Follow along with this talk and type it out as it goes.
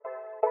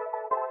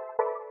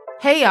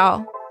Hey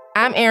y'all,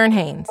 I'm Erin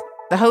Haynes,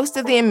 the host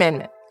of The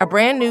Amendment, a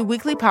brand new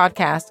weekly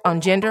podcast on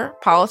gender,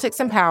 politics,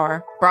 and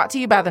power, brought to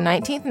you by the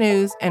 19th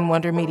News and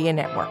Wonder Media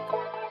Network.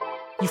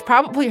 You've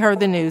probably heard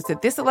the news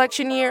that this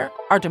election year,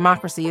 our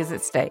democracy is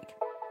at stake.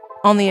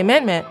 On The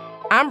Amendment,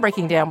 I'm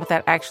breaking down what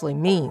that actually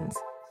means,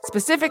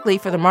 specifically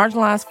for the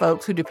marginalized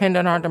folks who depend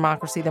on our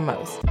democracy the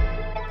most.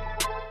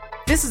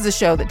 This is a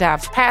show that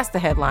dives past the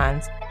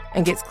headlines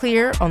and gets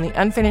clear on the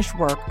unfinished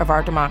work of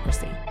our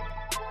democracy.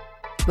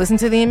 Listen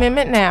to The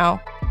Amendment now,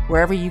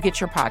 wherever you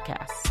get your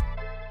podcasts.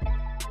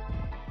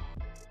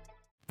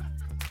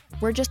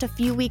 We're just a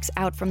few weeks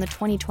out from the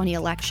 2020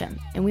 election,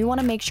 and we want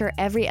to make sure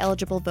every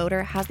eligible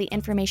voter has the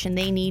information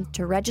they need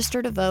to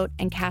register to vote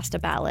and cast a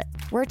ballot.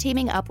 We're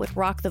teaming up with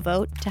Rock the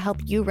Vote to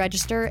help you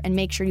register and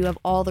make sure you have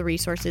all the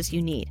resources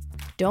you need.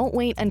 Don't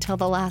wait until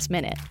the last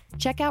minute.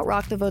 Check out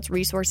Rock the Vote's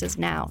resources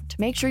now to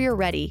make sure you're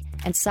ready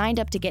and signed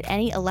up to get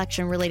any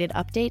election-related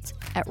updates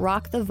at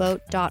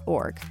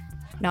rockthevote.org.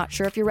 Not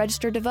sure if you're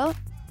registered to vote?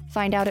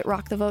 Find out at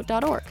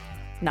rockthevote.org.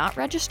 Not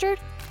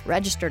registered?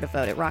 Register to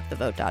vote at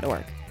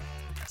rockthevote.org.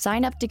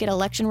 Sign up to get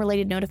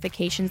election-related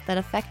notifications that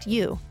affect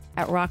you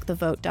at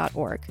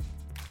rockthevote.org.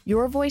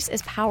 Your voice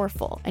is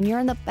powerful, and you're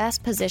in the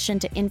best position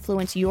to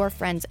influence your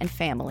friends and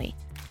family.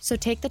 So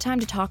take the time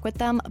to talk with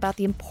them about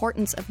the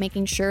importance of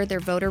making sure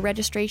their voter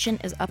registration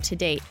is up to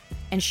date,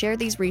 and share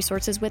these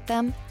resources with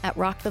them at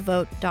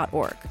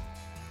rockthevote.org.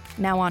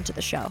 Now on to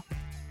the show.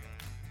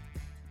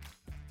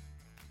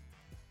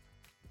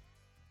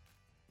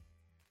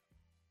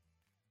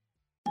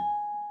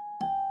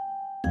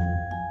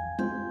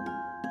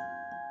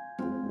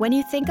 When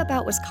you think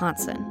about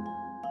Wisconsin,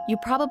 you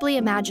probably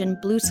imagine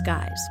blue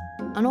skies,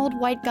 an old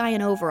white guy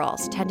in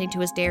overalls tending to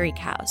his dairy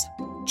cows,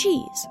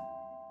 cheese.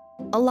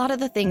 A lot of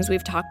the things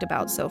we've talked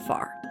about so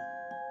far.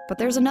 But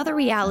there's another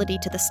reality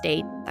to the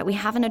state that we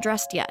haven't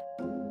addressed yet: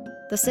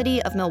 the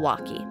city of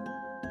Milwaukee.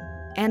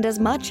 And as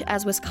much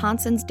as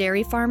Wisconsin's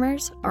dairy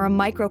farmers are a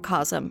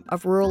microcosm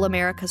of rural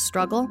America's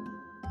struggle,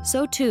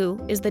 so too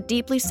is the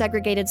deeply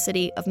segregated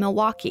city of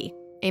Milwaukee,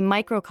 a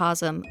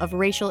microcosm of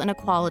racial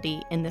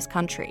inequality in this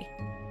country.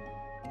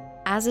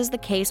 As is the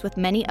case with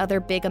many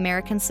other big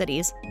American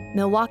cities,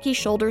 Milwaukee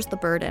shoulders the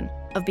burden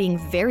of being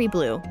very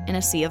blue in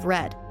a sea of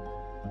red.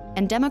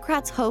 And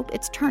Democrats hope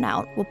its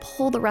turnout will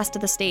pull the rest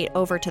of the state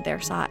over to their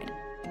side.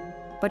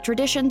 But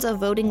traditions of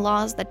voting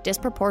laws that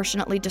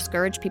disproportionately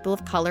discourage people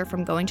of color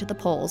from going to the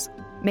polls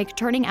make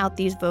turning out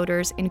these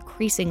voters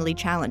increasingly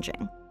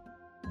challenging.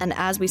 And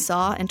as we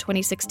saw in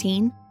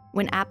 2016,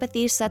 when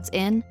apathy sets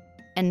in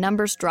and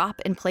numbers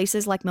drop in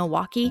places like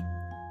Milwaukee,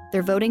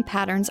 their voting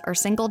patterns are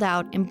singled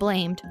out and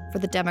blamed for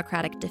the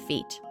Democratic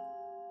defeat.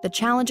 The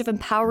challenge of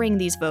empowering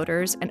these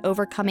voters and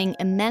overcoming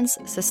immense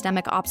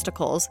systemic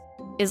obstacles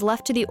is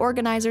left to the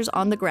organizers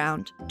on the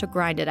ground to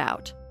grind it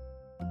out.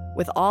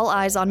 With all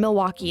eyes on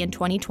Milwaukee in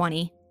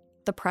 2020,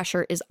 the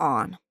pressure is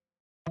on.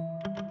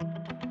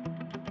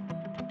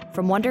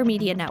 From Wonder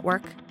Media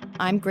Network,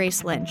 I'm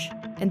Grace Lynch,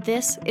 and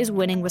this is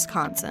Winning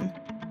Wisconsin,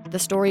 the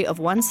story of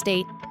one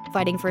state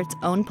fighting for its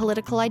own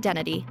political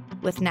identity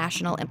with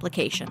national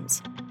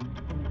implications.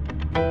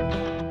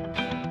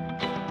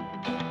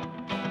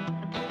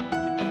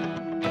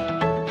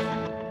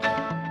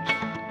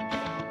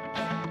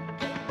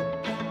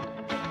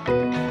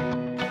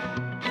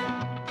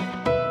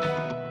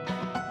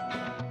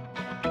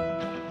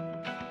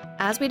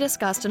 As we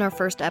discussed in our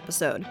first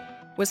episode,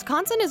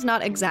 Wisconsin is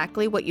not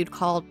exactly what you'd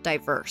call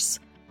diverse.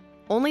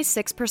 Only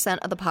 6%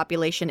 of the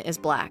population is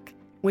Black,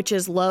 which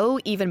is low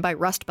even by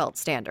Rust Belt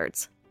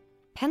standards.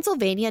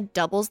 Pennsylvania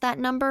doubles that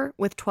number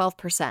with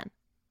 12%,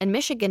 and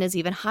Michigan is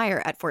even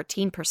higher at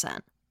 14%.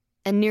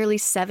 And nearly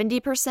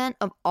 70%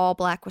 of all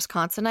Black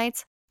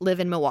Wisconsinites live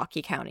in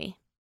Milwaukee County.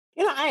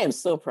 I am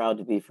so proud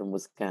to be from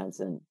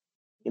Wisconsin.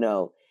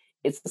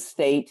 It's a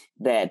state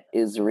that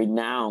is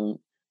renowned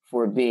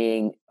for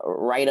being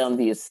right on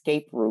the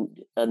escape route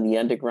on the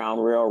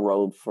Underground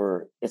Railroad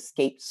for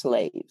escaped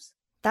slaves.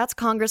 That's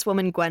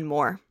Congresswoman Gwen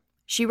Moore.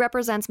 She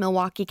represents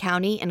Milwaukee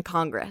County in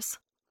Congress.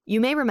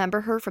 You may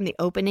remember her from the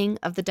opening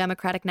of the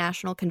Democratic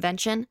National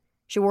Convention.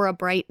 She wore a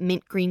bright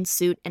mint green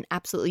suit and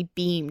absolutely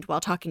beamed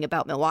while talking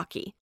about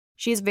Milwaukee.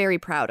 She is very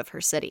proud of her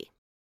city.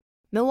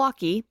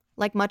 Milwaukee,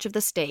 like much of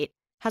the state,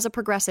 has a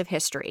progressive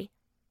history.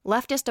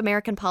 Leftist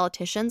American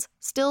politicians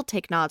still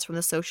take nods from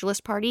the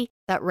Socialist Party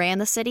that ran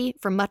the city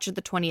for much of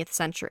the 20th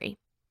century.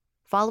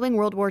 Following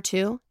World War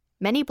II,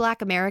 many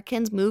Black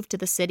Americans moved to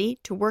the city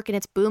to work in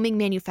its booming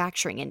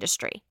manufacturing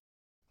industry.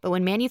 But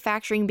when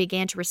manufacturing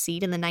began to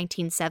recede in the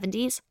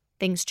 1970s,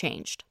 things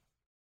changed.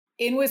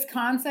 In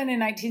Wisconsin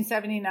in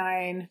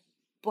 1979,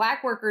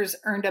 Black workers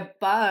earned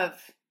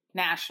above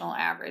national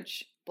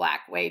average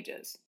Black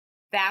wages.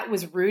 That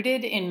was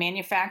rooted in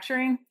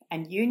manufacturing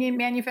and union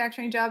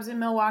manufacturing jobs in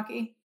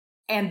Milwaukee.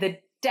 And the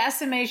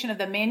decimation of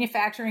the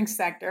manufacturing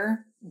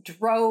sector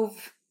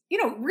drove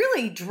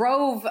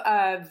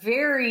a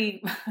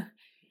very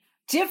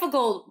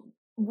difficult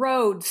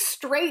road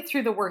straight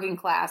through the working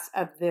class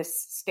of this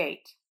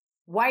state.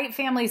 White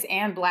families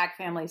and Black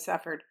families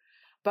suffered,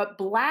 but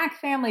Black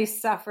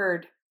families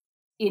suffered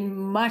in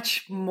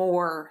much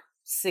more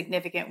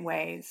significant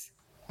ways.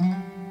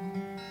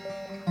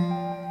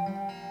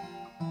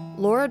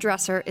 Laura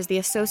Dresser is the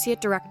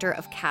Associate Director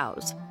of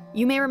COWS.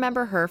 You may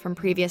remember her from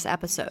previous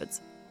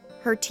episodes.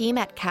 Her team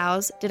at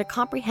COWS did a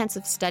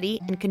comprehensive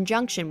study in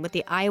conjunction with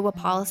the Iowa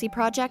Policy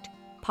Project,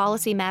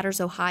 Policy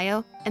Matters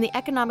Ohio, and the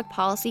Economic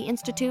Policy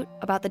Institute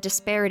about the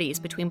disparities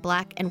between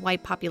Black and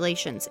white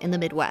populations in the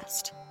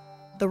Midwest.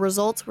 The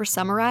results were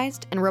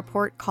summarized in a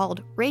report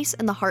called Race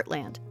in the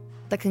Heartland.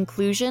 The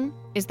conclusion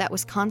is that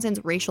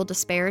Wisconsin's racial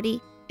disparity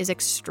is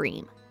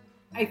extreme.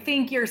 I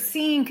think you're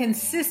seeing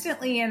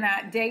consistently in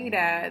that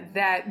data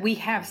that we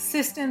have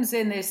systems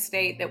in this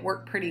state that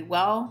work pretty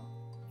well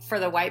for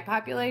the white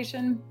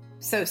population.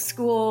 So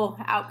school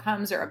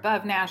outcomes are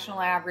above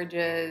national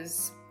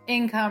averages,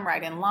 income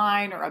right in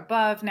line or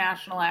above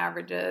national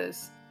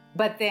averages.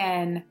 But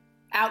then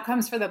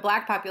outcomes for the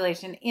Black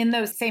population in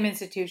those same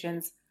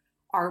institutions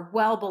are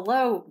well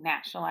below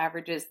national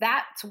averages.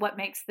 That's what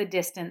makes the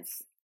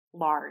distance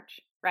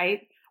large,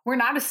 right? We're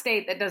not a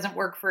state that doesn't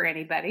work for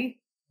anybody.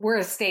 We're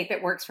a state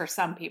that works for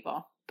some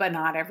people, but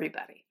not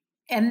everybody.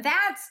 And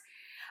that's,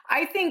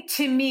 I think,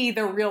 to me,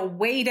 the real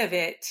weight of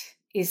it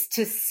is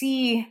to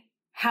see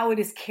how it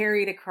is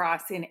carried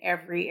across in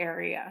every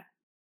area.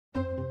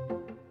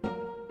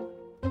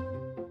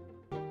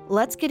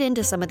 Let's get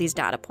into some of these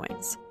data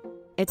points.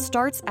 It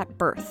starts at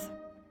birth.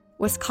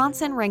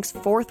 Wisconsin ranks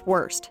 4th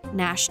worst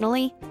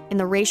nationally in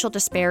the racial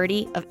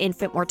disparity of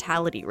infant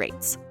mortality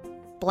rates.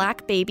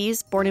 Black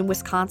babies born in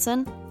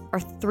Wisconsin are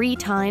 3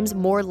 times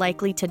more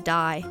likely to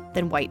die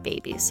than white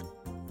babies.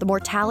 The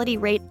mortality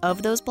rate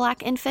of those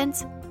Black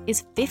infants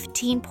is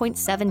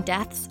 15.7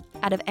 deaths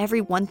out of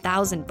every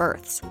 1,000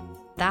 births.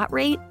 That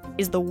rate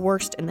is the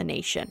worst in the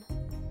nation.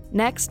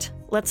 Next,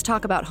 let's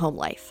talk about home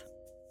life.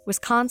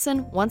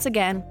 Wisconsin, once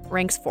again,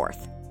 ranks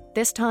 4th,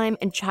 this time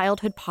in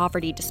childhood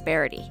poverty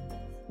disparity.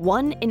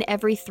 1 in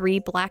every 3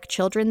 Black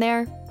children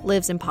there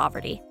lives in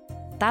poverty.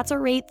 That's a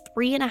rate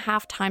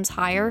 3.5 times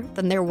higher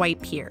than their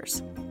white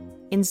peers.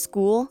 In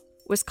school,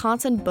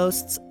 Wisconsin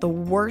boasts the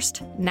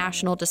worst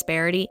national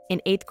disparity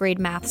in 8th grade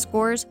math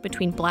scores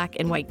between Black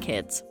and white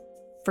kids.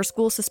 For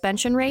school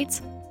suspension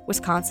rates,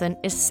 Wisconsin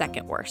is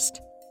 2nd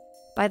worst.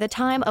 By the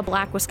time a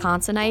Black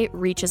Wisconsinite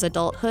reaches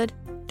adulthood,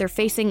 they're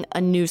facing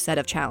a new set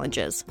of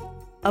challenges.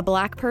 A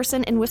Black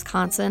person in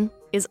Wisconsin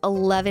is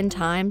 11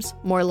 times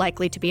more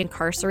likely to be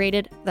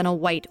incarcerated than a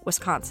white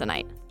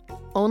Wisconsinite.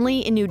 Only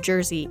in New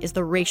Jersey is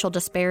the racial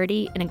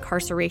disparity in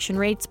incarceration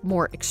rates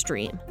more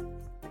extreme.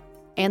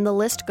 And the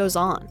list goes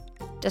on.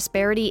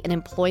 Disparity in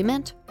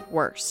employment,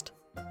 worst.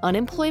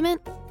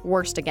 Unemployment,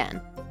 worst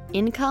again.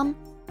 Income,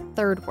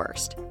 3rd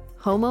worst.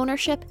 Home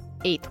ownership,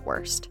 8th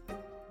worst.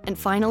 And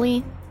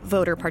finally,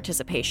 voter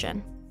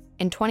participation.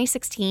 In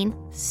 2016,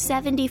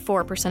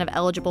 74% of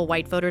eligible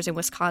white voters in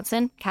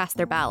Wisconsin cast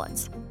their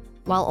ballots,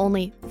 while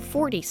only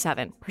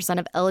 47%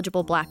 of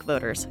eligible Black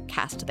voters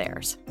cast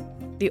theirs.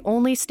 The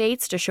only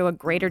states to show a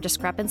greater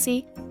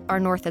discrepancy are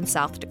North and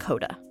South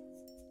Dakota.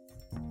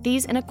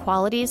 These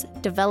inequalities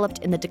developed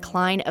in the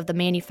decline of the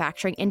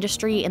manufacturing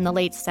industry in the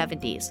late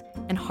 70s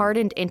and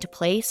hardened into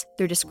place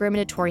through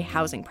discriminatory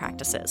housing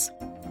practices.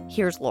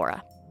 Here's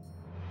Laura.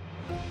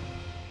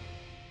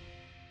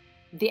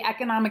 The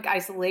economic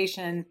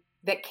isolation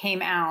that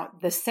came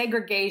out, the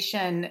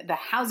segregation, the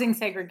housing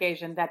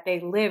segregation that they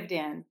lived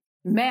in,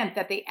 meant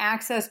that the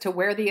access to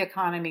where the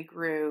economy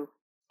grew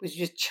was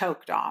just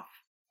choked off.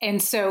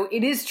 And so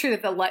it is true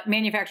that the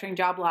manufacturing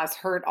job loss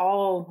hurt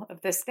all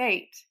of the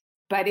state,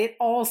 but it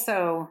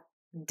also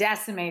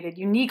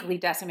uniquely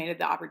decimated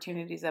the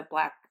opportunities of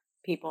Black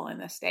people in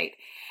the state.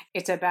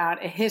 It's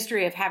about a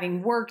history of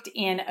having worked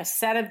in a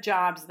set of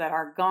jobs that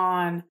are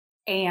gone,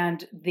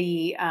 and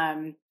the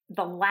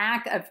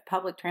lack of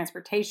public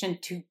transportation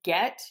to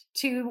get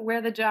to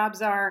where the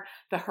jobs are,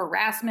 the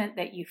harassment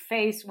that you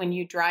face when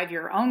you drive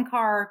your own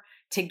car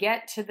to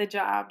get to the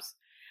jobs,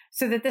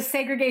 so that the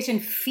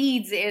segregation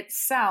feeds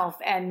itself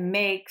and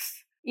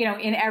makes,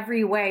 in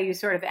every way you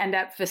sort of end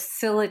up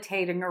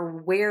facilitating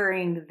or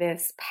wearing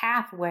this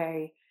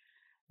pathway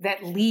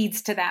that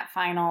leads to that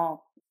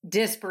final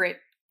disparate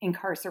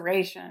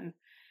incarceration.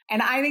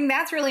 And I think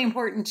that's really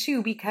important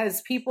too,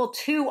 because people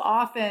too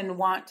often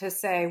want to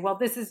say, well,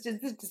 this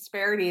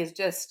disparity is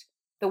just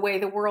the way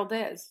the world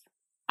is.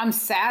 I'm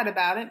sad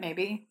about it,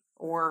 maybe,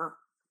 or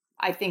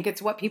I think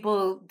it's what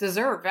people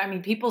deserve. I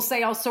mean, people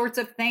say all sorts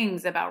of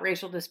things about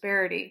racial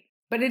disparity,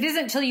 but it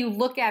isn't until you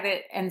look at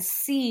it and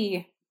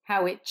see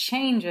how it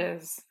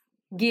changes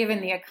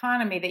given the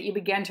economy that you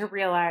begin to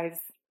realize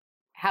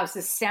how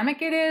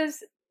systemic it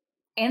is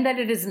and that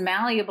it is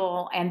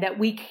malleable and that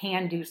we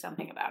can do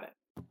something about it.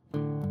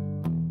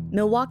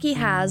 Milwaukee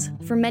has,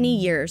 for many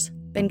years,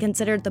 been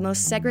considered the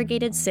most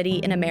segregated city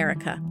in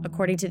America,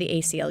 according to the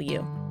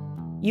ACLU.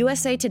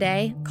 USA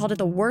Today called it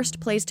the worst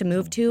place to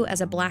move to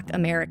as a Black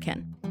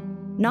American.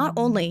 Not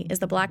only is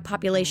the Black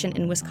population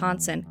in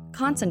Wisconsin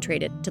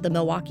concentrated to the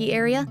Milwaukee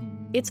area,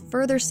 it's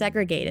further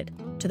segregated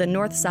to the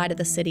north side of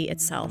the city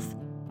itself.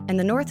 And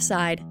the north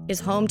side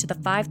is home to the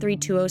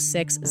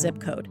 53206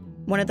 zip code,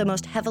 one of the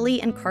most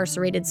heavily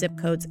incarcerated zip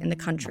codes in the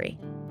country.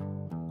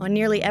 On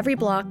nearly every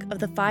block of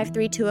the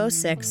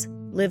 53206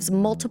 lives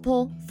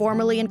multiple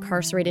formerly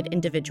incarcerated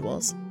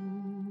individuals.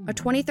 A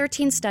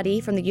 2013 study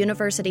from the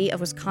University of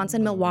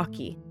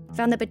Wisconsin-Milwaukee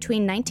found that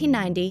between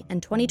 1990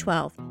 and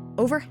 2012,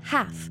 over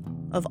half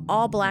of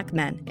all Black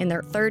men in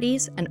their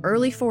 30s and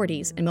early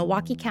 40s in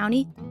Milwaukee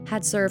County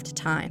had served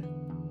time.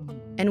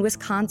 And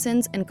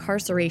Wisconsin's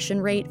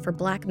incarceration rate for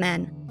Black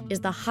men is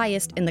the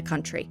highest in the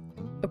country.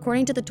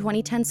 According to the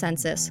 2010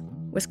 census,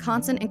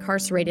 Wisconsin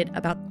incarcerated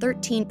about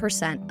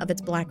 13% of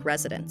its Black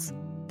residents.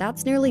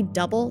 That's nearly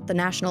double the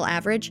national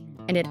average,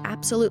 and it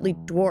absolutely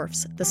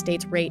dwarfs the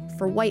state's rate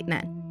for white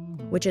men,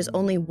 which is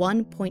only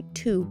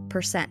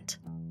 1.2%.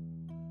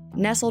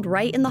 Nestled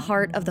right in the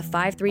heart of the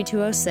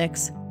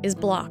 53206 is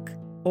BLOC,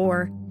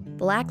 or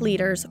Black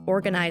Leaders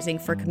Organizing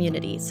for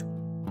Communities.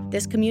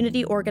 This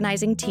community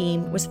organizing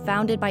team was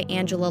founded by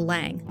Angela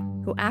Lang,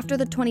 who after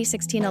the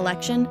 2016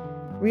 election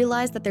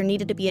realized that there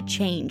needed to be a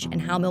change in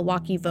how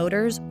Milwaukee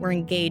voters were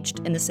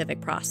engaged in the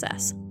civic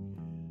process.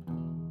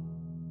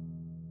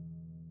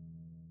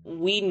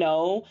 We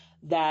know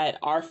that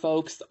our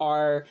folks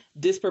are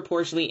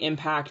disproportionately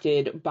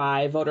impacted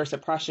by voter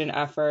suppression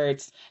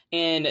efforts,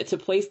 and to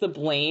place the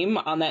blame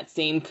on that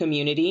same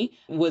community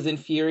was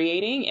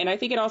infuriating. And I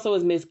think it also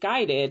was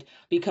misguided,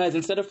 because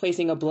instead of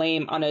placing a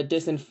blame on a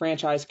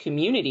disenfranchised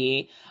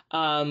community,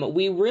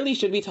 we really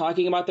should be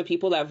talking about the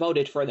people that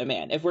voted for the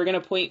man. If we're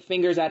going to point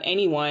fingers at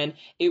anyone,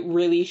 it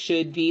really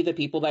should be the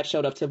people that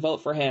showed up to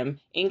vote for him,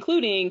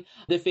 including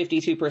the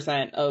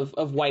 52%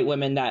 of white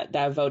women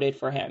that voted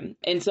for him.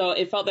 And so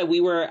it felt that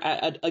we were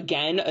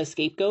again a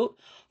scapegoat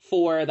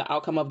for the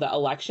outcome of the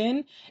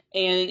election.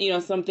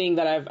 And, something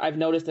that I've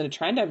noticed, and a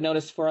trend I've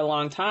noticed for a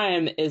long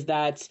time, is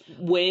that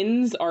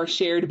wins are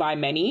shared by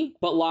many,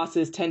 but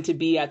losses tend to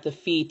be at the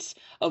feet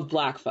of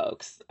Black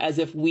folks, as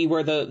if we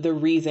were the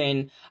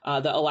reason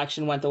the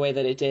election went the way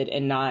that it did,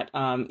 and not,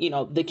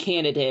 the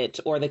candidate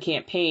or the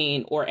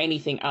campaign or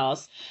anything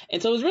else.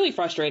 And so it was really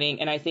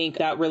frustrating. And I think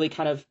that really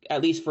kind of,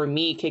 at least for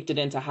me, kicked it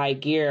into high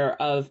gear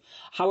of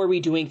how are we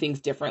doing things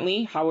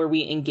differently? How are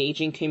we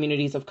engaging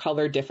communities of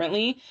color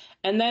differently?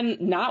 And then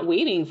not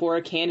waiting for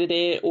a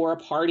candidate or a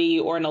party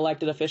or an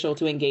elected official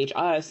to engage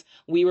us.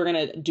 We were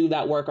going to do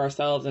that work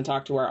ourselves and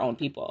talk to our own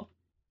people.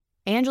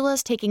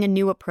 Angela's taking a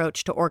new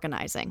approach to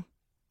organizing,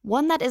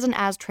 one that isn't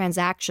as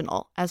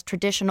transactional as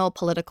traditional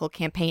political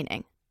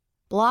campaigning.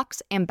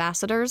 BLOC's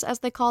ambassadors, as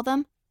they call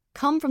them,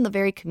 come from the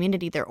very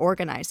community they're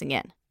organizing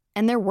in,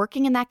 and they're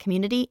working in that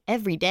community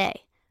every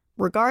day,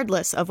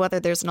 regardless of whether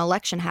there's an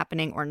election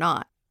happening or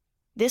not.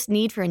 This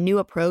need for a new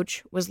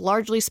approach was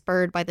largely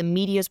spurred by the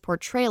media's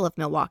portrayal of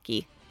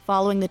Milwaukee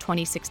following the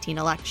 2016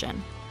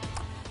 election.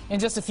 In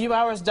just a few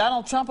hours,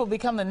 Donald Trump will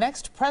become the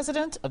next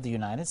president of the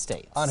United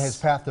States. On his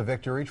path to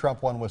victory,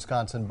 Trump won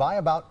Wisconsin by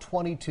about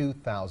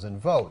 22,000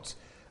 votes.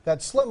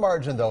 That slim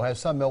margin, though, has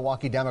some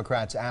Milwaukee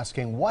Democrats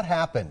asking what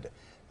happened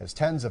as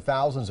tens of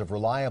thousands of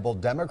reliable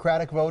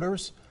Democratic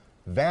voters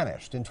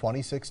vanished in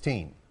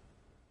 2016.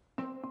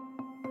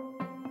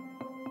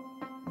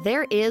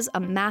 There is a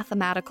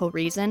mathematical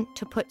reason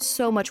to put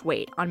so much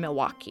weight on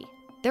Milwaukee.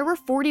 There were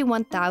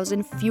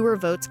 41,000 fewer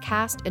votes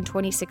cast in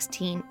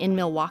 2016 in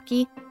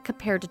Milwaukee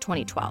compared to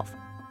 2012.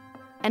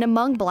 And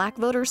among Black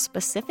voters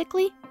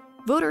specifically,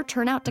 voter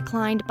turnout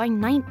declined by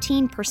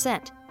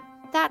 19%.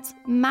 That's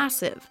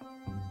massive.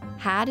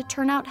 Had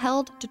turnout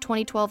held to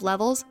 2012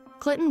 levels,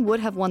 Clinton would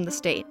have won the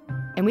state,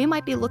 and we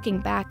might be looking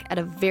back at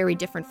a very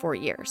different 4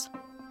 years.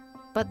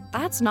 But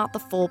that's not the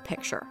full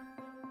picture.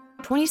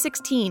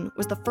 2016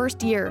 was the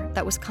first year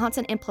that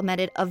Wisconsin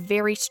implemented a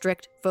very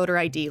strict voter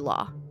ID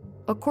law.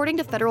 According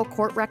to federal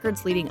court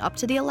records leading up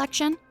to the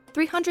election,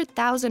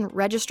 300,000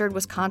 registered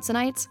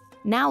Wisconsinites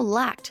now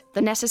lacked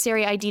the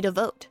necessary ID to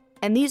vote,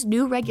 and these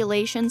new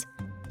regulations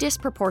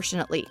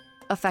disproportionately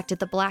affected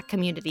the Black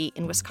community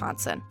in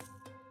Wisconsin.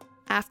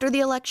 After the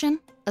election,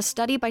 a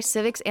study by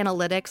Civics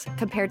Analytics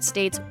compared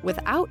states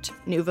without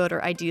new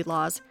voter ID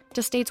laws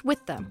to states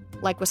with them,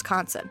 like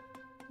Wisconsin.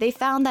 They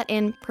found that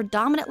in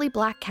predominantly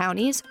Black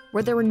counties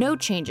where there were no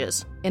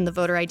changes in the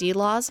voter ID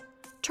laws,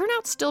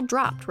 turnout still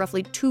dropped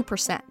roughly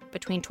 2%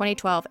 between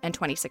 2012 and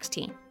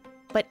 2016.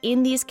 But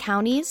in these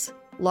counties,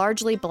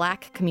 largely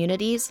Black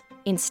communities,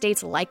 in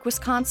states like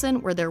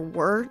Wisconsin where there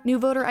were new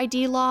voter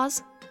ID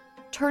laws,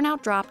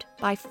 turnout dropped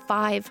by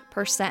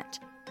 5%.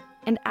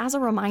 And as a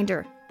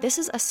reminder, this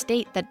is a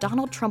state that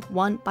Donald Trump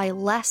won by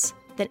less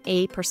than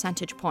a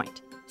percentage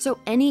point. So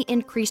any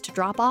increased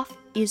drop-off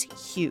is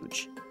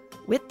huge.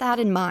 With that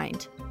in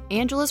mind,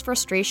 Angela's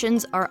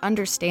frustrations are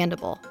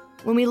understandable.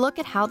 When we look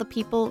at how the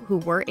people who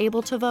were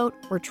able to vote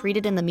were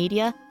treated in the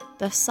media,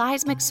 the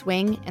seismic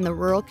swing in the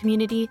rural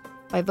community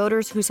by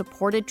voters who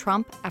supported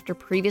Trump after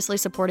previously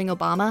supporting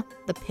Obama,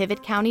 the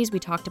pivot counties we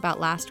talked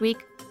about last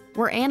week,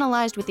 were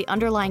analyzed with the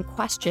underlying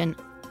question,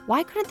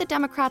 why couldn't the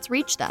Democrats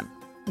reach them?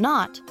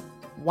 Not,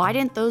 why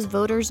didn't those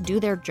voters do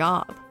their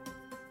job?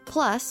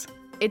 Plus,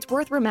 it's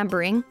worth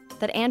remembering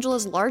that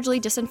Angela's largely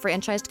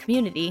disenfranchised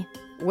community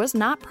was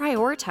not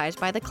prioritized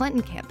by the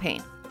Clinton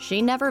campaign. She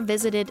never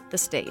visited the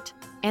state,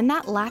 and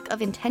that lack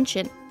of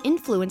intention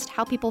influenced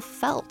how people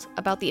felt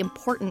about the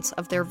importance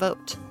of their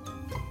vote.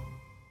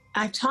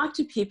 I've talked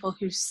to people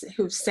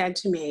who've said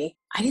to me,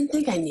 I didn't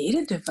think I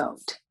needed to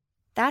vote.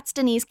 That's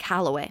Denise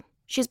Calloway.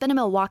 She's been a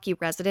Milwaukee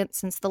resident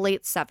since the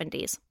late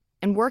 70s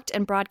and worked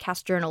in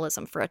broadcast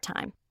journalism for a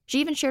time. She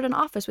even shared an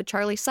office with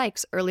Charlie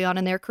Sykes early on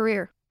in their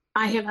career.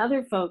 I have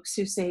other folks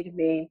who say to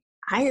me,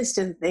 I just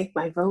didn't think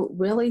my vote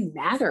really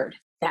mattered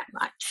that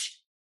much.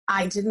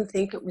 I didn't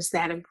think it was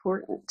that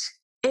important.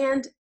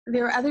 And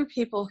there are other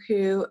people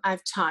who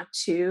I've talked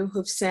to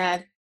who've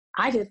said,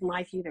 I didn't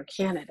like either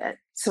candidate,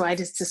 so I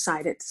just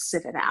decided to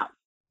sit it out.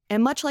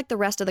 And much like the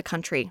rest of the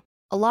country,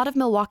 a lot of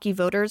Milwaukee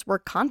voters were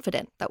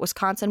confident that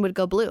Wisconsin would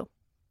go blue.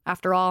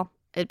 After all,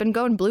 it had been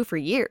going blue for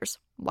years.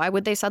 Why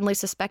would they suddenly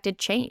suspected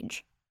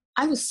change?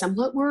 I was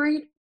somewhat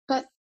worried,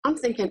 but I'm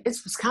thinking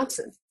it's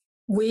Wisconsin.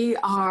 We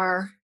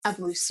are a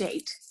blue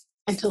state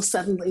until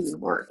suddenly we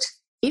weren't.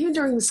 Even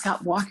during the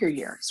Scott Walker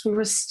years, we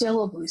were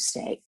still a blue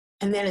state.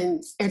 And then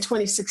in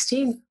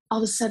 2016, all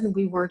of a sudden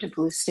we weren't a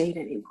blue state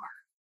anymore.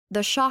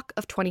 The shock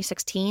of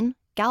 2016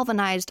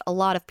 galvanized a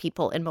lot of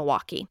people in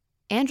Milwaukee.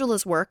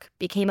 Angela's work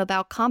became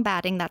about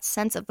combating that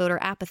sense of voter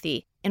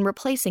apathy and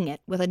replacing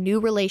it with a new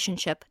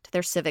relationship to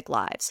their civic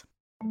lives.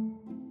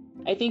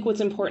 I think what's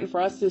important for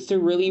us is to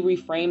really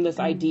reframe this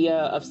idea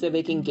of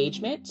civic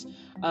engagement.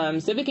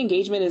 Civic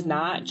engagement is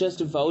not just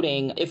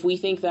voting. If we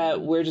think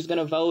that we're just going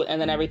to vote and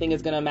then everything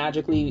is going to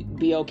magically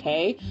be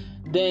okay,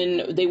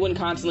 then they wouldn't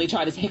constantly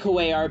try to take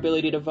away our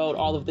ability to vote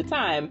all of the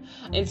time.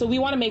 And so we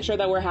want to make sure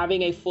that we're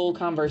having a full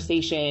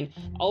conversation.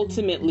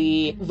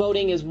 Ultimately,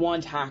 voting is one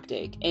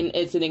tactic, and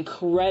it's an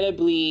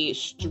incredibly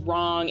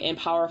strong and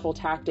powerful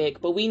tactic,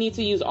 but we need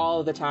to use all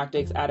of the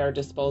tactics at our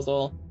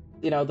disposal.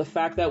 You know, the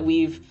fact that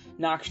we've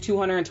knocked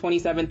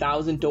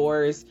 227,000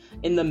 doors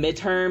in the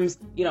midterms,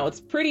 you know,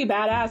 it's pretty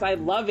badass. I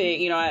love it.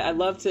 You know, I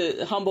love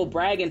to humble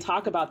brag and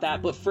talk about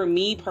that. But for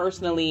me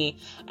personally,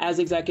 as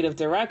executive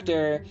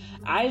director,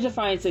 I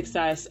define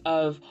success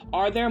of,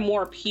 are there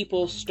more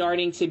people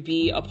starting to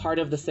be a part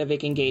of the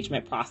civic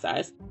engagement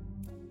process?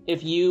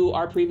 If you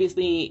are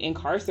previously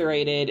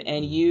incarcerated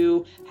and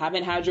you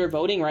haven't had your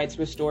voting rights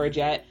restored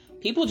yet,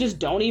 people just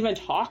don't even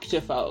talk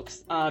to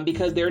folks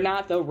because they're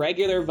not the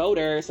regular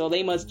voter, so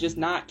they must just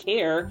not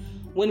care.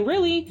 When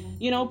really,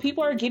 you know,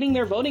 people are getting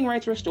their voting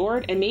rights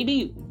restored and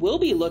maybe will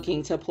be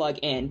looking to plug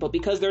in, but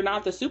because they're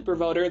not the super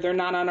voter, they're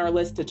not on our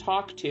list to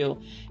talk to.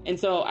 And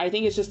so I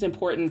think it's just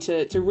important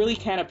to really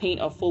kind of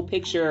paint a full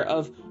picture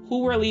of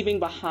who we're leaving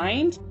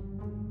behind.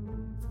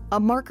 A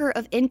marker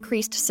of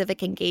increased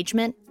civic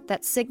engagement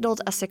that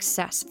signaled a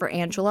success for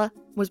Angela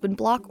was when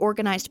Block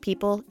organized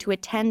people to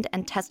attend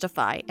and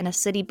testify in a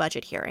city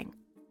budget hearing.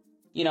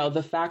 You know,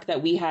 the fact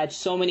that we had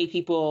so many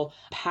people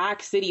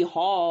pack City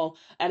Hall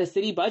at a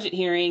city budget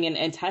hearing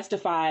and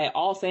testify,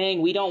 all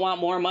saying we don't want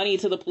more money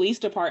to the police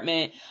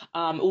department,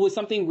 was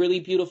something really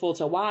beautiful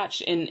to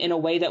watch in a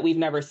way that we've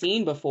never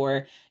seen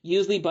before.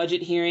 Usually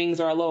budget hearings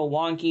are a little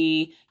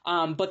wonky,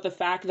 but the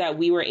fact that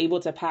we were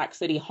able to pack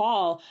City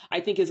Hall, I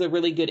think is a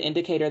really good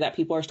indicator that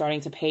people are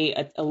starting to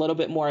pay a little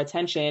bit more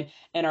attention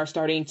and are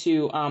starting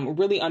to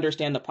really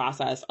understand the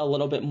process a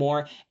little bit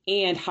more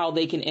and how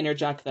they can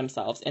interject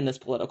themselves in this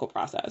political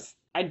process.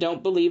 I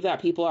don't believe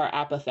that people are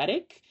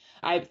apathetic.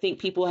 I think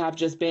people have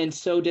just been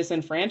so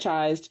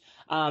disenfranchised.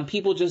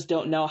 People just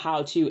don't know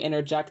how to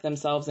interject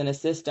themselves in a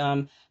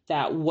system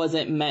that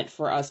wasn't meant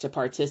for us to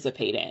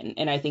participate in.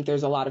 And I think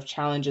there's a lot of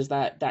challenges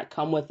that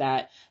come with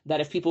that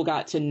if people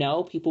got to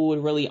know, people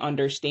would really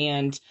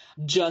understand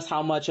just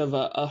how much of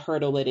a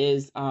hurdle it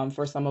is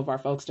for some of our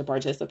folks to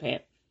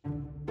participate.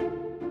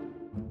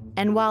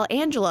 And while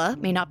Angela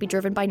may not be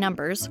driven by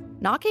numbers,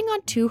 knocking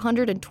on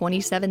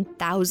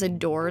 227,000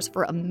 doors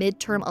for a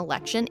midterm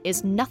election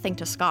is nothing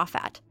to scoff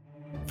at.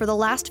 For the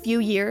last few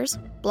years,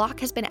 Block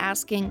has been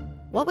asking,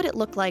 what would it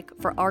look like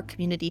for our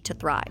community to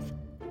thrive?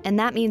 And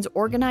that means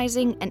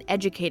organizing and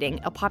educating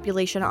a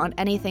population on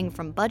anything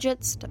from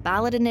budgets to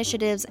ballot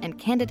initiatives and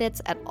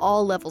candidates at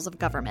all levels of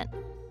government.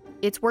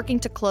 It's working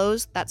to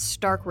close that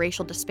stark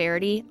racial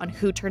disparity on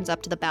who turns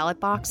up to the ballot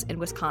box in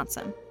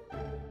Wisconsin.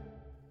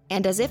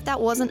 And as if that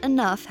wasn't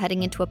enough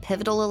heading into a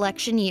pivotal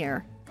election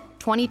year,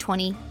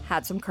 2020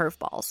 had some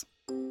curveballs.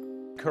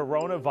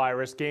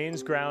 Coronavirus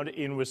gains ground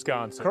in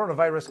Wisconsin.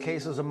 Coronavirus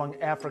cases among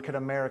African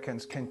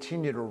Americans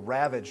continue to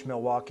ravage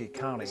Milwaukee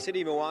County. The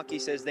city of Milwaukee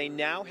says they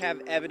now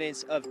have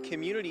evidence of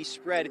community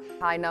spread.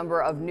 High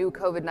number of new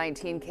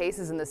COVID-19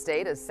 cases in the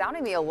state is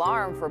sounding the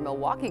alarm for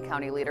Milwaukee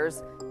County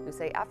leaders who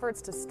say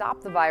efforts to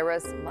stop the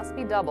virus must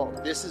be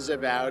doubled. This is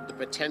about the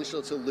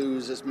potential to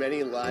lose as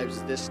many lives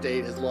as this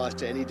state has lost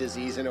to any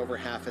disease in over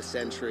half a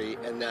century,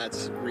 and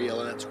that's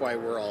real, and that's why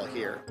we're all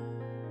here.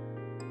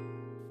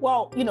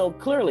 Well, you know,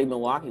 clearly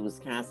Milwaukee,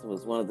 Wisconsin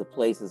was one of the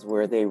places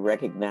where they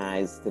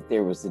recognized that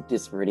there was a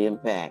disparate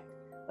impact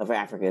of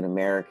African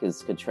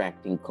Americans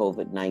contracting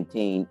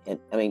COVID-19. And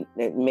I mean,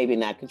 maybe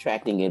not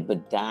contracting it,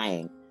 but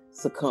dying,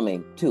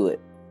 succumbing to it.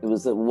 It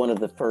was one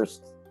of the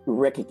first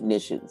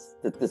recognitions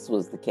that this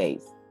was the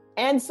case.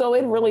 And so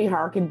it really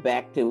harkened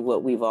back to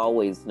what we've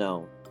always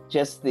known,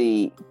 just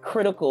the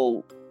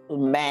critical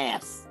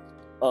mass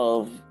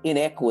of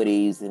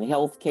inequities in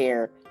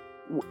healthcare.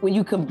 When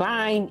you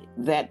combine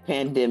that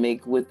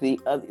pandemic with the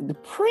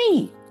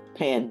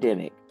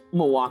pre-pandemic,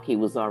 Milwaukee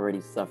was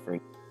already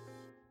suffering.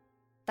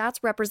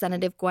 That's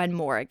Representative Gwen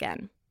Moore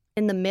again.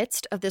 In the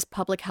midst of this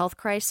public health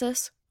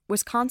crisis,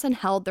 Wisconsin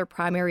held their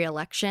primary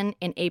election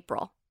in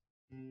April.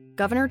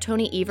 Governor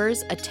Tony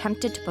Evers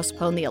attempted to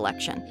postpone the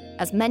election,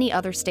 as many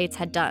other states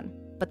had done,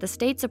 but the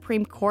state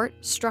Supreme Court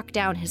struck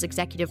down his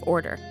executive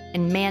order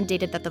and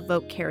mandated that the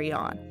vote carry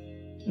on.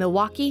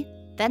 Milwaukee,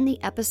 then the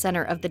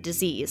epicenter of the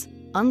disease,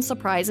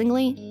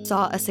 unsurprisingly,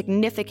 saw a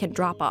significant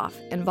drop-off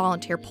in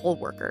volunteer poll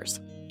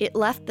workers. It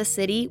left the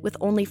city with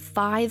only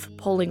 5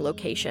 polling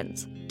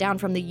locations, down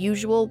from the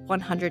usual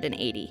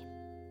 180.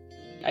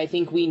 I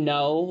think we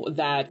know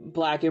that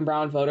Black and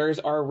brown voters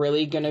are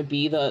really going to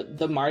be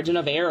the margin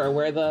of error,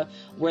 where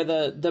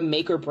the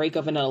make or break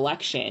of an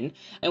election.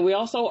 And we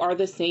also are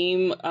the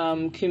same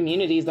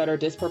communities that are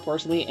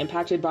disproportionately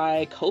impacted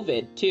by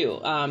COVID too.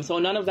 So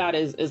none of that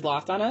is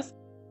lost on us.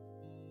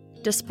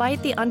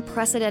 Despite the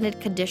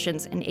unprecedented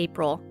conditions in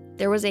April,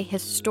 there was a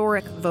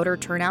historic voter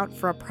turnout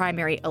for a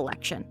primary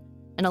election,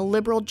 and a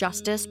liberal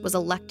justice was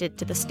elected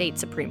to the state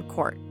Supreme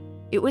Court.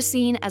 It was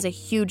seen as a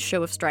huge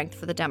show of strength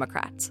for the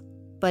Democrats.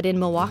 But in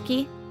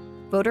Milwaukee,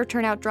 voter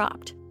turnout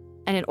dropped,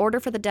 and in order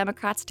for the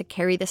Democrats to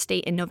carry the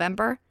state in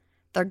November,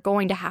 they're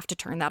going to have to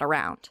turn that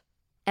around.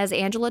 As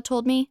Angela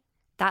told me,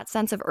 that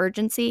sense of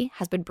urgency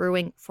has been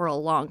brewing for a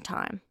long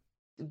time.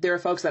 There are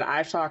folks that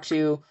I've talked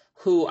to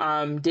who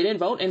didn't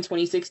vote in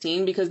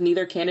 2016 because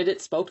neither candidate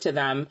spoke to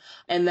them.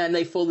 And then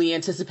they fully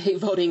anticipate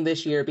voting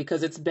this year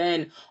because it's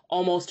been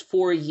almost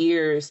 4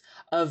 years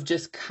of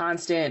just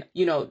constant,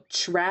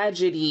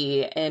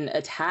 tragedy and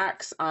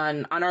attacks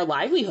on our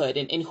livelihood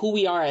and who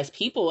we are as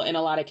people. In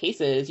a lot of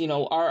cases,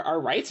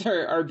 our rights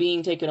are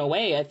being taken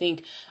away. I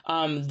think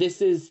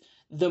this is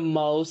the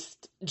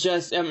most,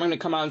 I'm going to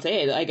come out and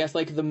say it, I guess,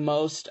 like the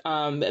most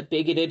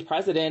bigoted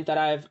president that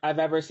I've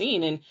ever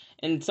seen.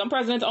 And some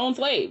presidents own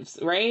slaves,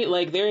 right?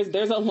 Like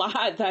there's a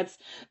lot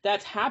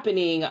that's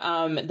happening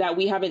that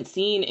we haven't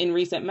seen in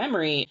recent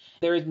memory.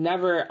 There is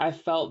never, I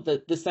felt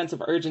the sense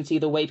of urgency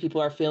the way people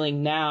are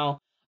feeling now.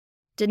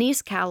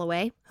 Denise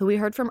Calloway, who we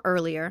heard from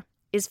earlier,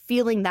 is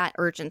feeling that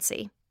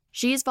urgency.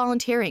 She is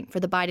volunteering for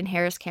the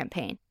Biden-Harris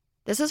campaign.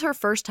 This is her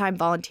first time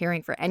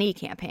volunteering for any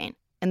campaign.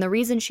 And the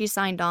reason she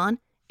signed on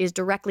is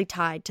directly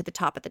tied to the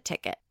top of the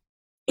ticket.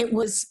 It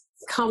was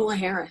Kamala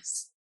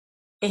Harris.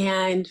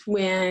 And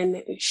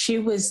when she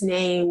was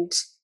named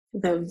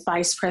the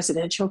vice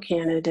presidential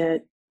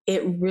candidate,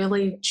 it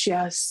really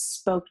just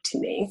spoke to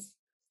me.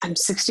 I'm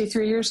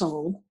 63 years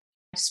old.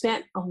 I've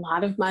spent a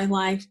lot of my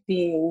life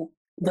being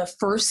the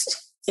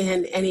first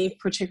in any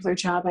particular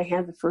job I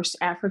had, the first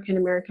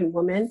African-American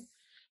woman.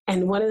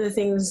 And one of the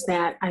things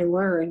that I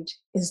learned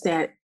is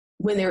that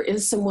when there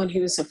is someone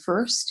who's a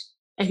first,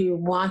 and you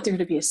want there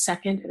to be a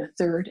second and a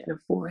third and a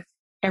fourth,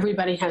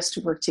 everybody has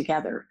to work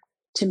together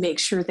to make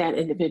sure that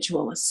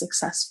individual is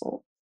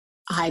successful.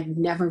 I'd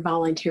never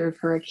volunteered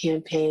for a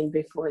campaign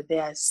before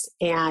this,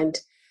 and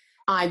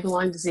I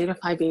belong to Zeta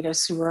Phi Beta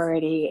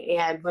sorority,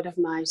 and one of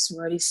my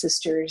sorority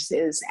sisters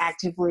is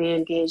actively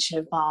engaged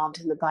and involved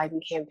in the Biden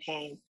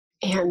campaign.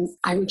 And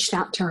I reached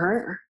out to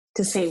her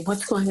to say,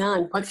 what's going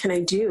on? What can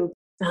I do?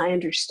 And I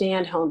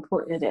understand how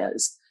important it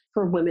is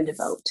for women to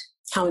vote,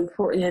 how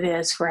important it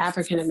is for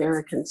African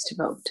Americans to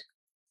vote.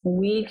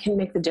 We can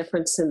make the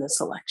difference in this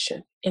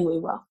election, and we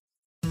will.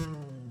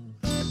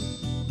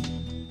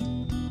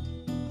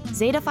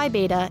 Zeta Phi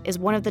Beta is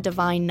one of the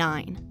Divine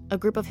Nine, a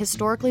group of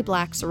historically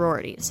Black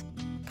sororities.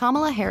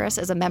 Kamala Harris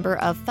is a member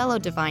of fellow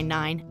Divine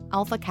Nine,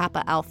 Alpha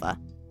Kappa Alpha.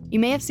 You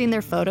may have seen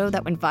their photo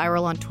that went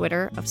viral on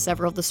Twitter of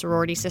several of the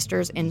sorority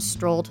sisters in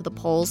Stroll to the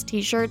Polls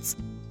t-shirts.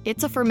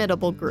 It's a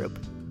formidable group.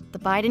 The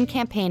Biden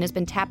campaign has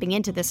been tapping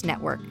into this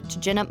network to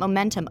gin up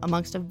momentum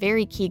amongst a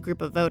very key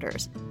group of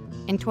voters.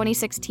 In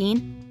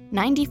 2016,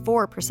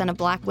 94% of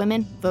Black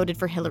women voted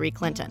for Hillary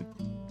Clinton.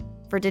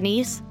 For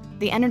Denise,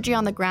 the energy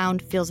on the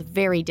ground feels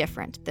very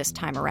different this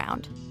time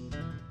around.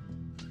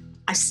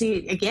 I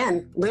see,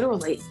 again,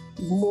 literally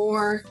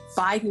more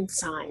Biden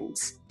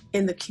signs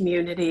in the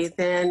community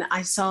than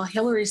I saw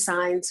Hillary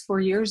signs 4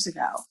 years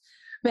ago.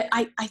 But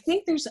I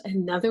think there's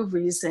another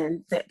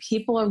reason that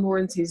people are more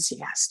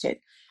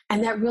enthusiastic.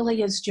 And that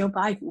really is Joe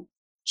Biden.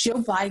 Joe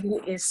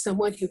Biden is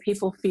someone who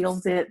people feel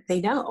that they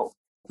know.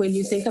 When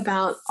you think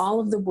about all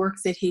of the work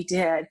that he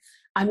did,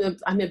 I'm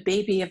a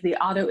baby of the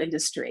auto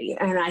industry.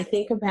 And I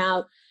think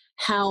about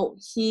how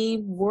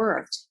he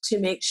worked to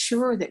make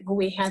sure that when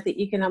we had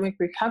the economic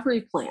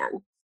recovery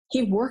plan,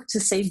 he worked to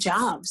save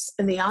jobs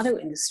in the auto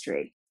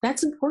industry.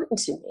 That's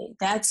important to me.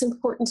 That's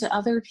important to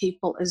other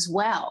people as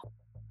well.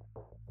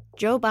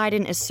 Joe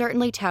Biden is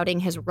certainly touting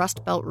his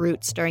Rust Belt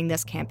roots during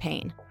this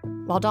campaign,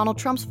 while Donald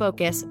Trump's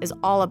focus is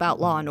all about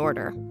law and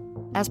order.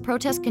 As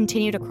protests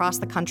continued across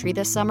the country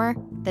this summer,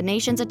 the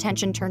nation's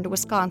attention turned to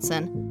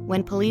Wisconsin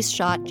when police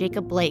shot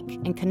Jacob Blake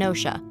in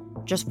Kenosha,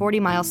 just 40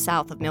 miles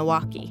south of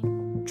Milwaukee.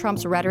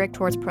 Trump's rhetoric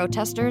towards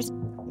protesters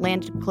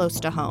landed close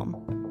to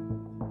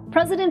home.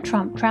 President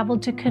Trump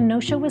traveled to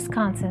Kenosha,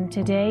 Wisconsin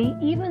today,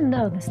 even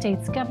though the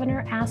state's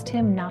governor asked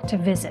him not to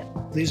visit.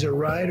 These are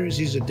rioters.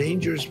 These are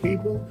dangerous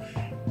people.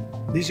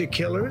 These are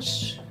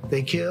killers.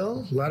 They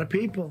kill a lot of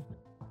people.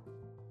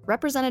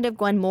 Representative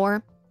Gwen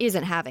Moore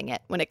isn't having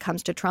it when it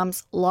comes to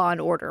Trump's law and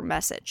order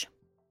message.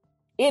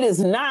 It is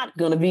not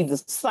going to be the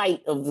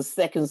site of the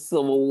second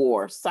Civil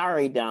War.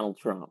 Sorry, Donald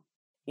Trump.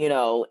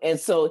 And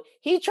so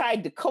he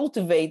tried to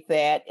cultivate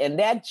that, and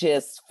that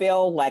just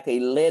fell like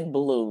a lead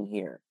balloon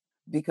here,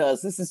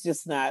 because this is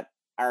just not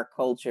our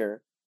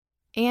culture.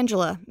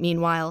 Angela,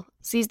 meanwhile,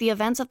 sees the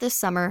events of this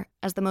summer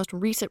as the most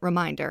recent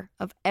reminder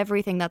of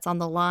everything that's on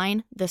the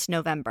line this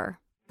November.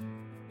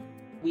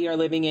 We are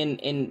living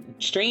in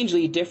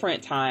strangely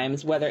different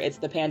times, whether it's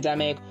the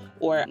pandemic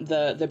or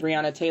the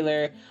Breonna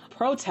Taylor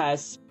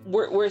protests.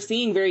 We're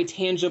seeing very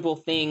tangible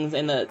things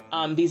and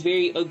these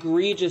very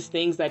egregious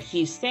things that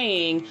he's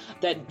saying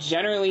that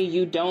generally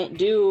you don't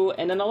do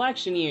in an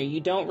election year.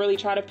 You don't really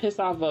try to piss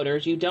off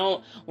voters. You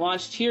don't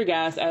launch tear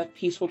gas at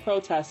peaceful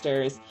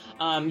protesters.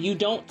 You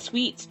don't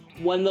tweet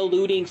when the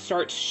looting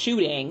starts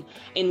shooting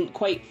and,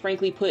 quite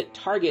frankly, put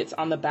targets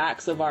on the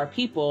backs of our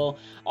people.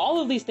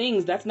 All of these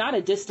things, that's not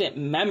a distant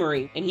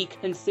memory. And he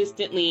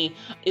consistently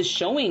is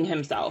showing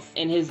himself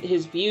in his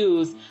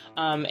views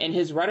and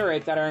his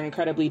rhetoric that are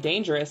incredibly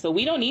dangerous. So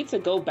we don't need to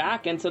go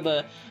back into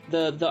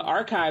the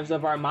archives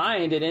of our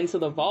mind and into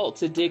the vault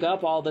to dig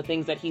up all the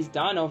things that he's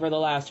done over the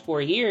last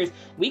 4 years.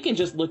 We can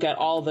just look at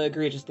all the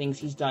egregious things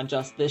he's done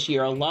just this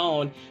year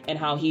alone and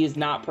how he has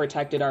not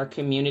protected our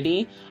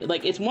community.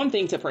 Like, it's one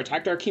thing to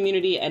protect our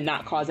community and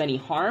not cause any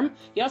harm.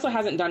 He also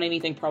hasn't done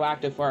anything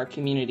proactive for our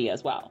community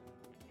as well.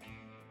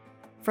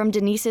 From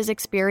Denise's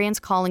experience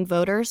calling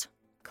voters,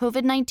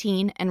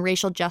 COVID-19 and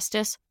racial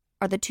justice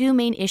are the two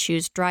main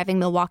issues driving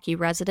Milwaukee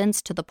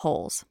residents to the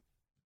polls.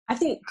 I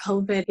think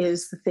COVID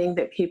is the thing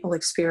that people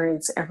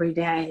experience every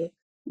day.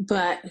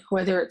 But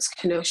whether it's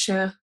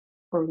Kenosha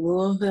or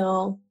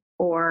Louisville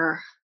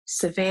or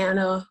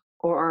Savannah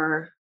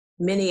or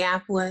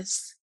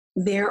Minneapolis,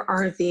 there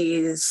are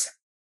these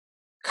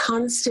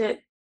constant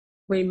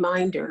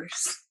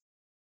reminders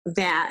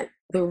that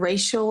the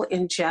racial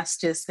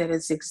injustice that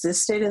has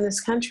existed in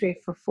this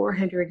country for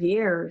 400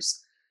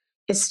 years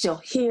is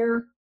still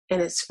here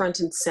and it's front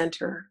and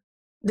center.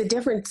 The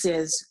difference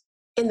is,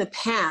 in the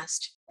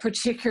past,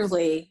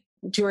 particularly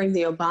during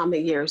the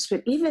Obama years,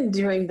 but even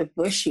during the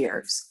Bush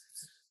years,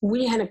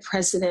 we had a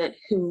president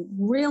who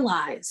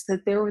realized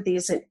that there were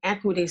these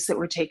inequities that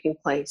were taking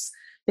place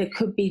that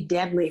could be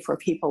deadly for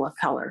people of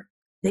color.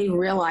 They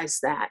realized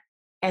that,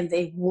 and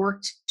they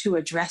worked to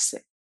address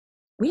it.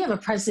 We have a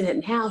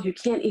president now who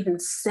can't even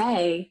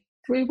say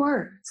 3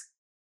 words: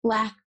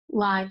 Black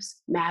Lives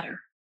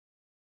Matter.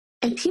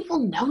 And people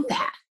know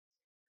that.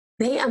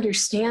 They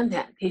understand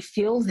that, they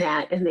feel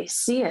that, and they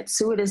see it.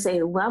 So it is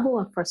a level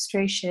of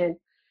frustration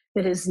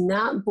that is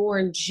not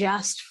born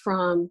just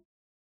from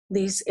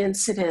these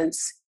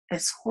incidents,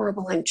 as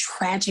horrible and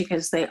tragic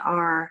as they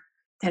are,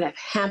 that have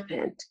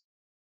happened.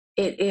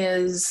 It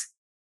is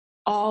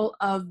all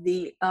of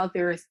the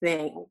other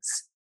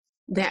things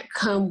that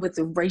come with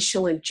the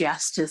racial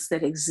injustice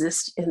that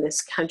exists in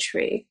this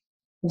country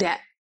that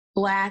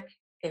Black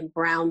and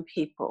brown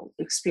people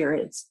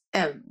experience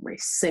every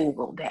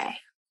single day.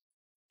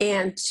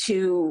 And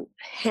to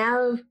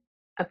have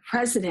a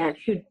president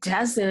who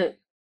doesn't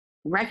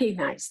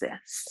recognize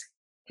this,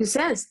 who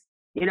says,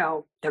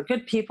 they're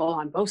good people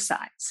on both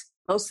sides.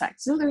 Both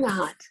sides. No, they're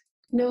not.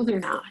 No, they're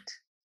not.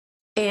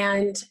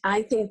 And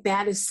I think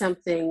that is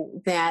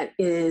something that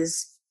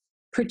is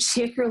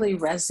particularly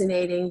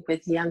resonating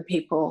with young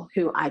people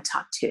who I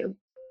talk to.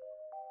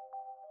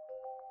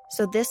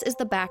 So this is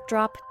the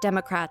backdrop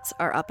Democrats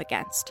are up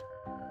against.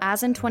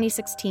 As in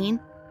 2016,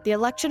 the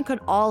election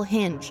could all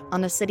hinge on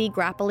the city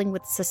grappling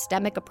with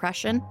systemic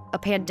oppression, a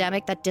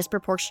pandemic that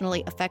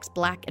disproportionately affects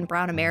Black and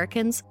brown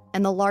Americans,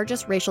 and the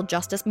largest racial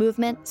justice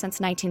movement since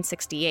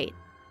 1968.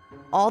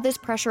 All this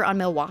pressure on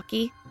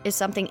Milwaukee is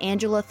something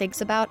Angela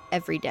thinks about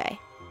every day.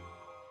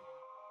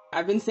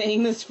 I've been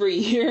saying this for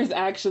years,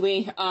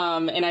 actually,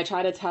 and I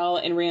try to tell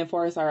and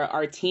reinforce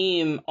our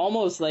team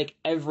almost like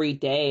every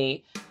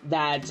day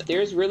that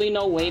there's really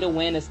no way to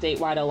win a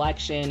statewide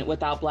election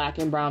without Black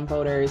and brown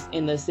voters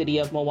in the city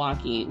of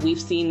Milwaukee.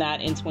 We've seen that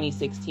in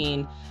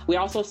 2016. We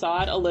also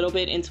saw it a little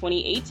bit in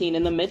 2018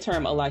 in the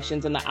midterm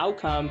elections and the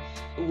outcome.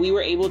 We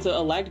were able to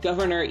elect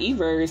Governor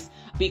Evers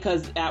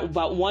because at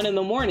about 1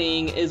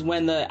 a.m. is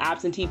when the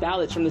absentee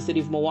ballots from the city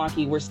of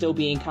Milwaukee were still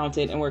being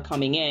counted and were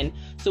coming in.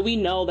 So we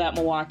know that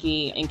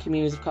Milwaukee and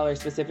communities of color,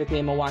 specifically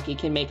in Milwaukee,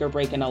 can make or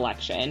break an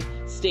election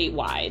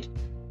statewide.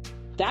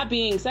 That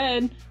being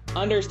said,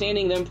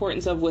 understanding the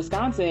importance of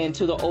Wisconsin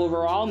to the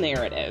overall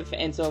narrative.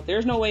 And so if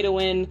there's no way to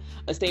win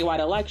a statewide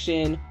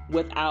election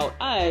without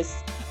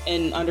us,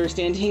 And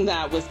understanding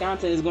that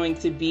Wisconsin is going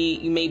to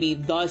be maybe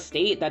the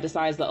state that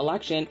decides the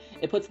election,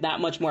 it puts that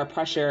much more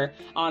pressure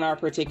on our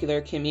particular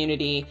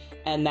community,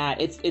 and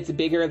that it's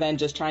bigger than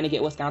just trying to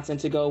get Wisconsin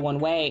to go one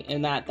way,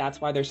 and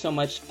that's why there's so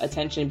much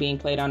attention being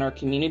played on our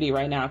community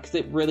right now, because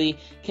it really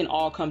can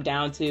all come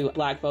down to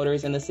Black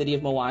voters in the city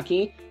of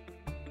Milwaukee.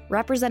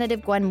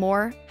 Representative Gwen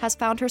Moore has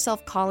found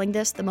herself calling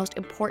this the most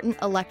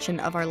important election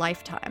of our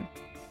lifetime.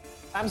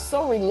 I'm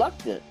so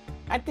reluctant.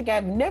 I think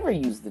I've never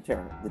used the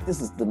term that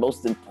this is the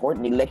most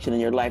important election in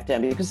your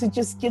lifetime, because it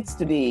just gets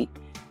to be,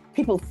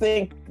 people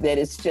think that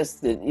it's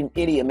just an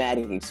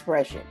idiomatic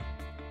expression.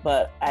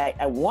 But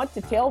I want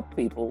to tell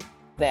people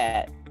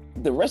that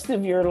the rest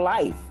of your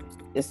life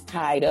is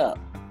tied up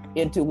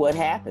into what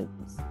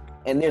happens.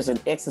 And there's an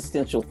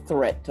existential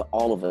threat to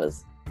all of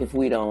us if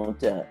we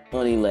don't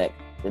unelect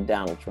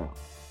Donald Trump.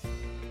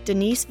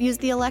 Denise views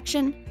the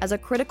election as a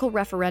critical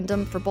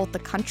referendum for both the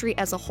country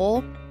as a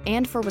whole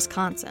and for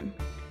Wisconsin.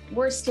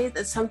 We're a state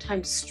that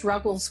sometimes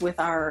struggles with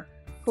our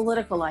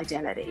political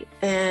identity,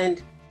 and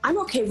I'm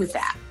okay with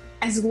that,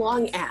 as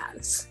long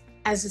as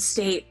a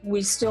state,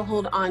 we still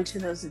hold on to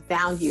those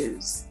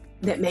values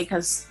that make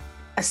us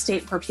a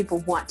state where people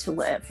want to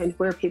live and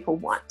where people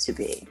want to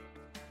be.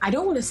 I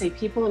don't want to say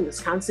people in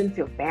Wisconsin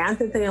feel bad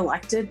that they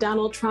elected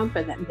Donald Trump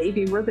and that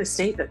maybe we're the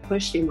state that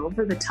pushed him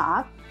over the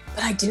top,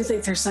 but I do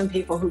think there's some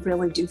people who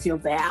really do feel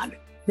bad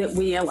that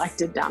we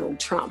elected Donald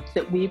Trump,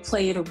 that we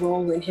played a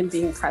role in him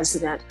being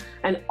president,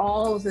 and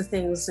all of the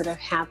things that have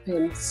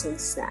happened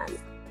since then.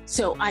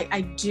 So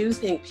I do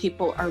think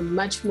people are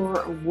much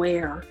more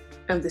aware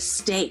of the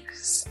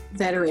stakes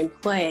that are in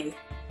play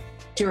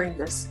during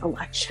this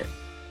election.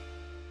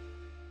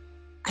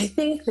 I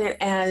think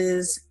that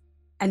as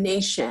a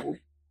nation,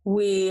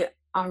 we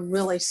are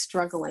really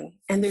struggling,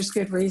 and there's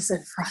good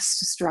reason for us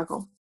to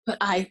struggle. But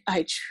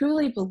I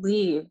truly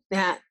believe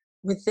that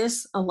with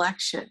this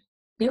election,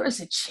 there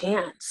is a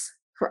chance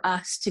for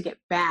us to get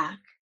back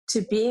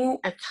to being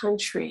a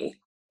country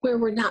where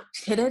we're not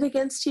pitted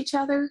against each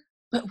other,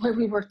 but where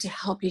we work to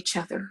help each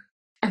other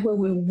and where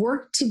we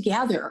work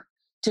together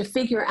to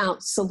figure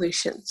out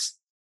solutions.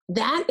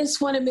 That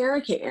is what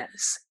America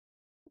is.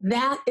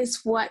 That is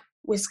what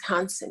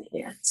Wisconsin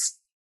is.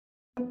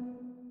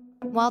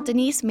 While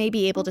Denise may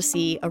be able to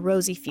see a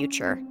rosy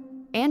future,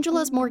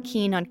 Angela's more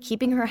keen on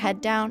keeping her head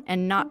down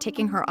and not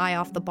taking her eye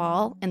off the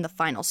ball in the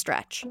final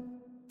stretch.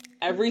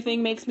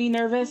 Everything makes me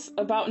nervous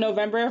about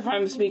November, if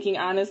I'm speaking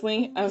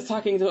honestly. I was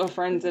talking to a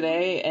friend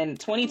today, and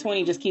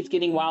 2020 just keeps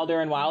getting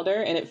wilder and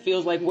wilder, and it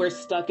feels like we're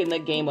stuck in the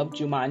game of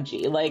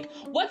Jumanji. Like,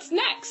 what's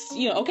next?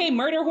 Okay,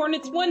 murder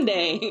hornets one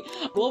day,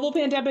 global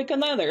pandemic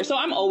another. So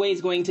I'm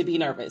always going to be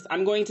nervous.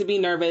 I'm going to be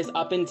nervous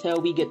up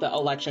until we get the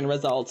election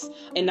results,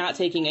 and not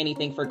taking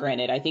anything for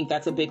granted. I think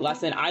that's a big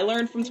lesson I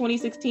learned from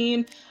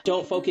 2016.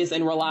 Don't focus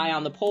and rely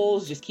on the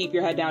polls. Just keep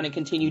your head down and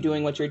continue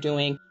doing what you're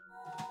doing.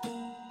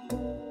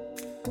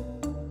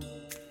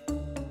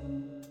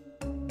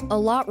 A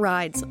lot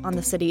rides on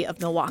the city of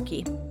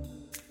Milwaukee.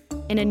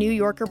 In a New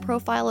Yorker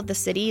profile of the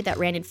city that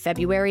ran in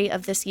February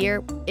of this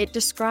year, it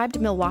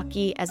described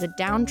Milwaukee as a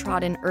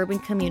downtrodden urban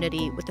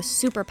community with a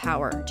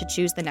superpower to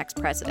choose the next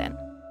president.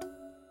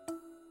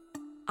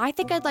 I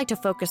think I'd like to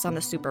focus on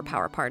the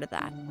superpower part of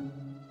that.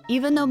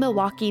 Even though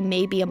Milwaukee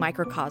may be a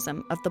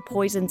microcosm of the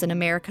poisons in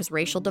America's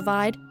racial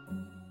divide,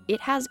 it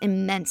has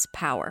immense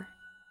power.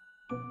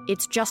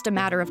 It's just a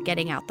matter of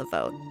getting out the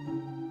vote.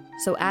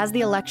 So as the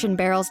election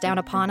barrels down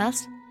upon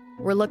us,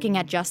 we're looking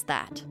at just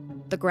that,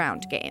 the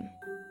ground game.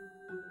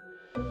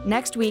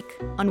 Next week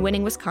on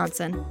Winning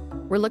Wisconsin,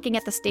 we're looking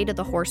at the state of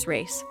the horse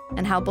race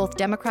and how both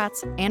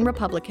Democrats and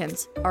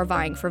Republicans are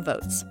vying for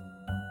votes.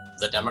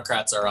 The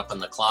Democrats are up in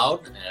the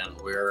cloud, and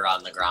we're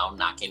on the ground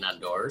knocking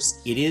on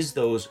doors. It is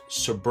those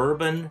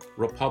suburban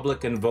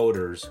Republican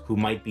voters who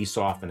might be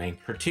softening,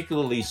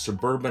 particularly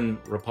suburban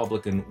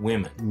Republican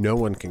women. No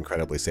one can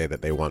credibly say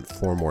that they want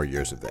 4 more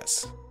years of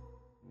this.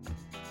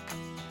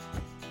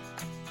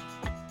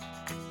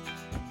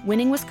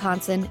 Winning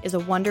Wisconsin is a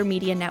Wonder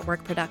Media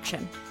Network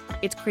production.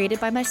 It's created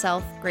by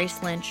myself,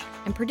 Grace Lynch,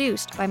 and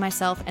produced by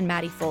myself and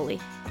Maddie Foley.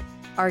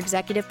 Our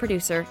executive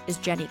producer is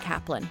Jenny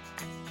Kaplan.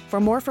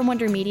 For more from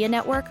Wonder Media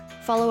Network,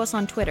 follow us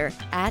on Twitter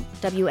at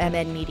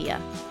WMN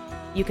Media.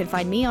 You can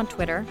find me on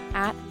Twitter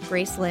at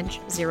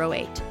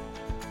GraceLynch08.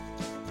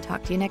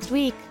 Talk to you next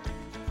week.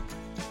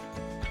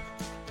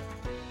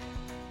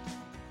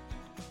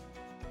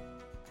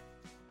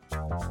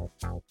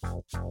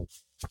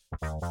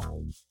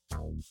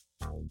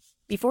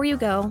 Before you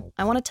go,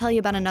 I want to tell you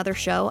about another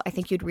show I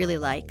think you'd really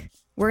like.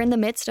 We're in the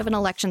midst of an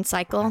election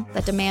cycle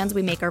that demands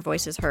we make our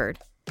voices heard.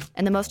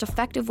 And the most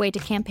effective way to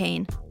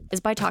campaign is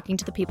by talking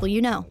to the people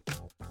you know.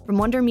 From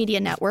Wonder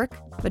Media Network,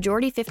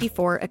 Majority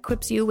 54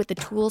 equips you with the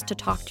tools to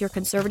talk to your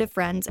conservative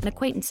friends and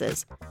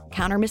acquaintances,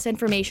 counter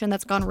misinformation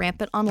that's gone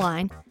rampant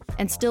online,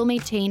 and still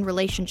maintain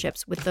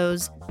relationships with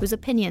those whose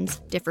opinions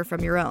differ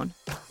from your own.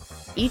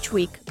 Each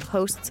week,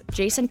 hosts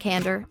Jason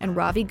Kander and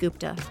Ravi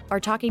Gupta are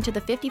talking to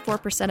the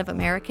 54% of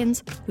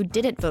Americans who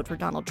didn't vote for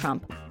Donald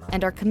Trump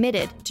and are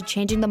committed to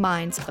changing the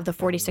minds of the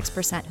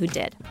 46% who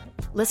did.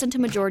 Listen to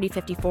Majority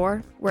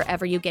 54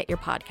 wherever you get your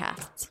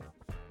podcasts.